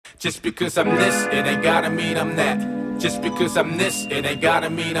Just because I'm this, it ain't gotta mean I'm that. Just because I'm this, it ain't gotta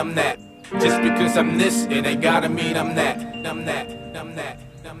mean I'm that. Just because I'm this, it ain't gotta mean I'm that. I'm that, I'm that,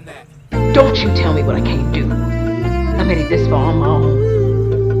 I'm that. Don't you tell me what I can't do. I made it this far on my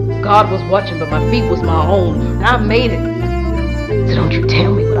own. God was watching, but my feet was my own, and I made it. So don't you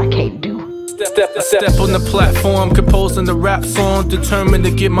tell me what I can't do. Step on the platform, composing the rap song, determined to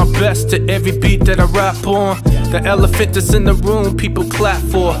give my best to every beat that I rap on. The elephant that's in the room, people clap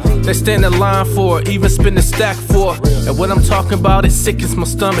for. They stand in line for, even spin the stack for. And what I'm talking about, it sickens my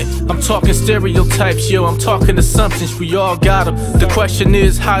stomach. I'm talking stereotypes, yo, I'm talking assumptions. We all got them. The question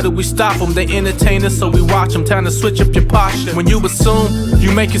is, how do we stop them? They entertain us, so we watch them. Time to switch up your posture. When you assume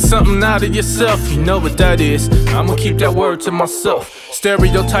you making something out of yourself, you know what that is. I'ma keep that word to myself.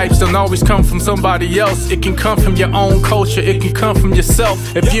 Stereotypes don't always come from somebody else. It can come from your own culture, it can come from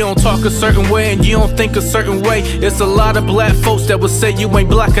yourself. If you don't talk a certain way and you don't think a certain way, it's a lot of black folks that will say you ain't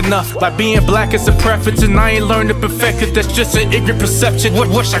black enough. Like being black is a preference and I ain't learned to perfect it. That's just an ignorant perception.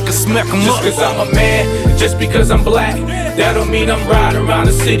 Wish I could smack them up. Just cause I'm a man, just because I'm black, that don't mean I'm riding around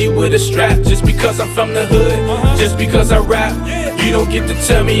the city with a strap. Just because I'm from the hood, just because I rap, you don't get to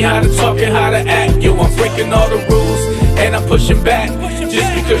tell me how to talk and how to act. Yo, I'm breaking all the rules and I'm pushing back.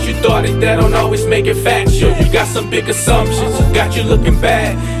 Just because you thought it, that don't always make it fact. Yo, you got some big assumptions, got you looking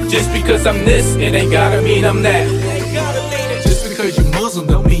bad. Just because I'm this, it ain't gotta mean I'm that. Just because you Muslim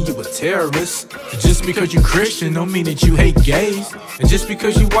don't mean you a terrorist. Just because you Christian don't mean that you hate gays. And just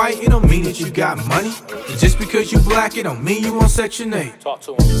because you white, it don't mean that you got money. And just because you black, it don't mean you on Section 8.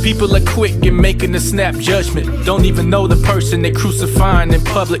 People are quick in making a snap judgment. Don't even know the person they crucifying in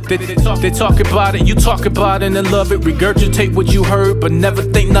public. They talk about it, you talk about it and love it. Regurgitate what you heard, but never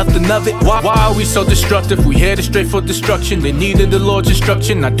think nothing of it. Why are we so destructive? We headed straight for destruction. They needed the Lord's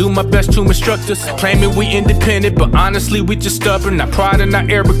instruction. I do my best to instruct us. Claiming we independent, but honestly we just stubborn. Our pride and our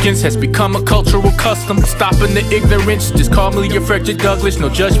arrogance has become a cultural custom. Stopping the ignorance, just call me your Frederick Douglass. No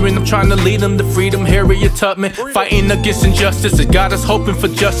judgment, I'm trying to lead them to freedom. Harriet Tubman, fighting against injustice. It got us hoping for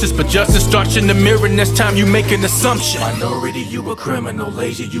justice, but justice starts in the mirror. Next time you make an assumption. Minority, you a criminal.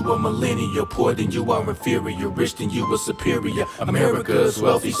 Lazy, you a millennial. Poor, then you are inferior. Rich, then you a superior. America is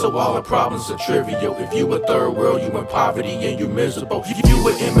wealthy, so all our problems are trivial. If you a third world, you in poverty and you miserable. If you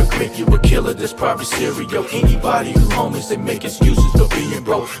an immigrant, you a killer, that's probably serial. Anybody who homeless, they make excuses for being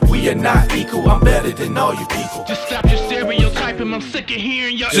broke. We are not equal, I'm better than all you people. Just stop your stereotyping, I'm sick of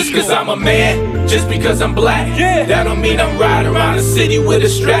hearing y'all. Just cause I'm a man, just because I'm black, that don't mean I'm riding around the city with a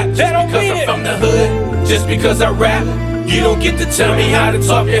strap. Just because I'm from the hood, just because I rap, you don't get to tell me how to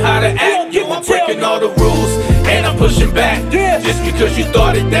talk and how to act. You I'm breaking all the rules and I'm pushing back. Just because you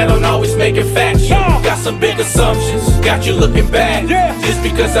thought it, that don't always make it fact. You got some big assumptions, got you looking bad. Just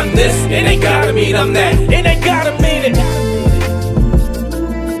because I'm this, it ain't gotta mean I'm that. It ain't gotta mean it.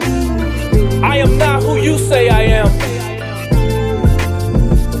 I am not who you say I am.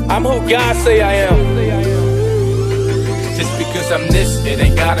 I'm who God say I am. Just because I'm this, it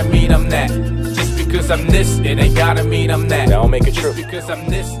ain't gotta mean I'm that. Just because I'm this, it ain't gotta mean I'm that. That don't make it true. Just because I'm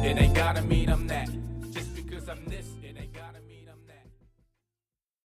this, it ain't gotta mean I'm that. Just because I'm this.